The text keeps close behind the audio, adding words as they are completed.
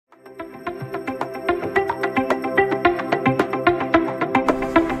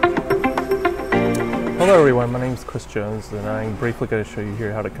Hello everyone, my name is Chris Jones and I'm briefly going to show you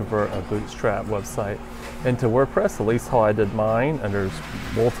here how to convert a Bootstrap website into WordPress, at least how I did mine, and there's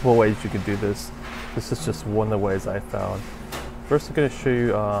multiple ways you can do this. This is just one of the ways I found. First I'm going to show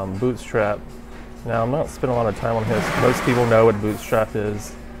you Bootstrap. Now I'm not spending a lot of time on this. Most people know what Bootstrap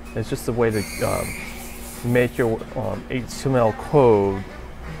is. It's just a way to make your HTML code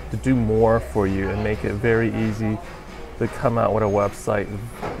to do more for you and make it very easy to come out with a website.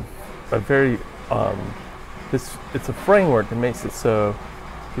 It's a framework that makes it so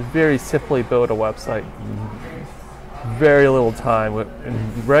you very simply build a website in very little time.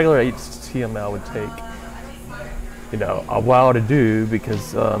 In regular HTML would take a while to do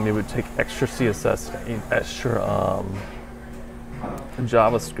because it would take extra CSS, extra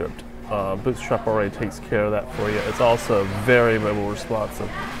JavaScript. Bootstrap already takes care of that for you. It's also very mobile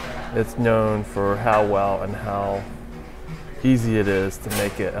responsive. It's known for how well and how easy it is to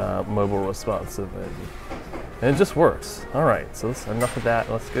make it mobile responsive, and it just works. All right, so enough of that.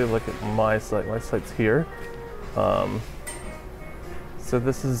 Let's go look at my site. My site's here. So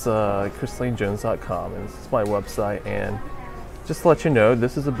this is chrislanejones.com, and this is my website. And just to let you know,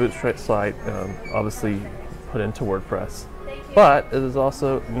 this is a Bootstrap site, obviously put into WordPress, but it is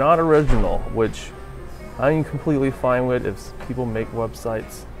also not original, which I'm completely fine with. If people make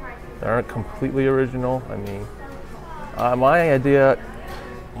websites that aren't completely original, I mean,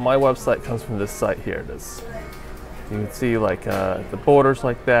 my website comes from this site here. You can see like the borders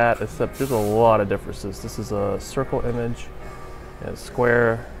like that, except there's a lot of differences. This is a circle image and a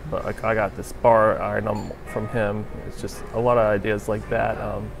square, but like I got this bar item from him. It's just a lot of ideas like that.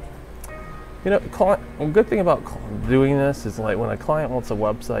 A good thing about doing this is like when a client wants a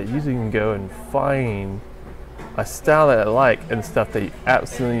website, usually you can go and find a style that I like and stuff that you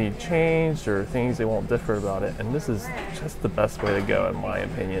absolutely need changed or things they won't differ about it. And this is just the best way to go, in my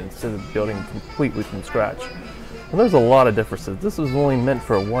opinion, instead of building completely from scratch. And there's a lot of differences. This was only meant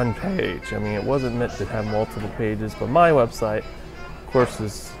for one page. I mean, it wasn't meant to have multiple pages, but my website, of course,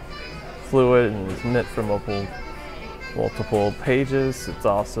 is fluid and is meant for multiple pages. It's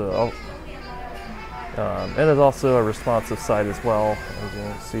also and it's also a responsive site as well. As you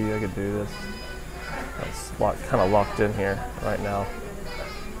can see, I could do this. It's kind of locked in here right now.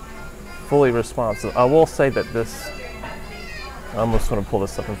 Fully responsive. I will say that I almost want to pull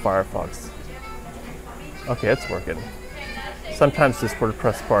this up in Firefox. Okay, it's working. Sometimes this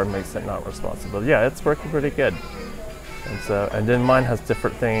WordPress bar makes it not responsive, but yeah, it's working pretty good. And then mine has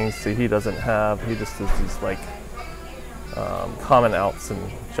different things. See, he just does these like comment outs in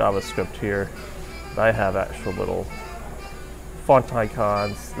JavaScript here. I have actual little font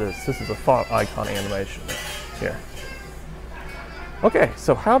icons. This is a font icon animation here. Okay,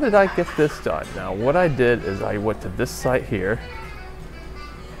 so how did I get this done? Now, what I did is I went to this site here,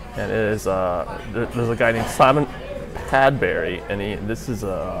 and it is there's a guy named Simon Padbury, and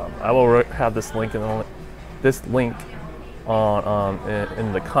I will have this link in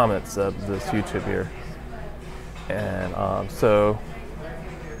the comments of this YouTube here, and so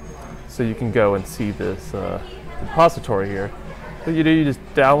you can go and see this repository here. What you do, you just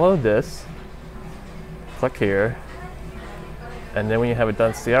download this, click here, and then when you have it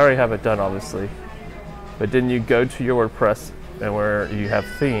done, see, I already have it done obviously, but then you go to your WordPress, and where you have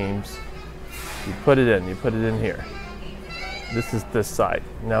themes, you put it in here. This is this site.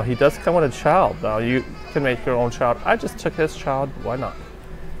 Now he does come with a child. Now you can make your own child. I just took his child, why not?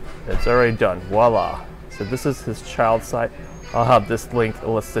 It's already done, voila. So this is his child site. I'll have this link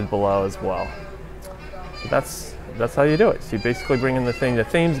listed below as well. So that's how you do it. So you basically bring in the theme. The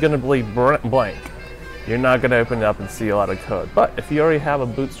theme's going to be blank. You're not going to open it up and see a lot of code. But if you already have a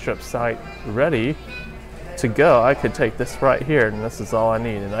Bootstrap site ready to go, I could take this right here, and this is all I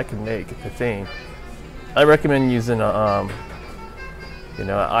need, and I can make the theme. I recommend using an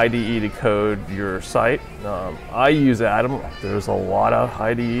IDE to code your site. I use Atom. There's a lot of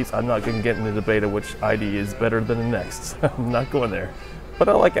IDEs. I'm not going to get into the debate of which IDE is better than the next. I'm not going there. But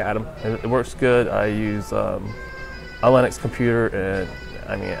I like Atom. It works good. I use a Linux computer, and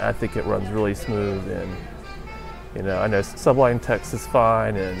I mean, I think it runs really smooth. And I know Sublime Text is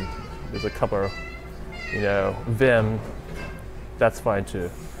fine, and there's a couple of, Vim. That's fine too.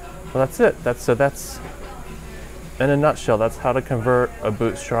 Well, that's it. That's in a nutshell. That's how to convert a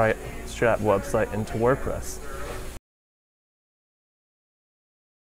Bootstrap website into WordPress.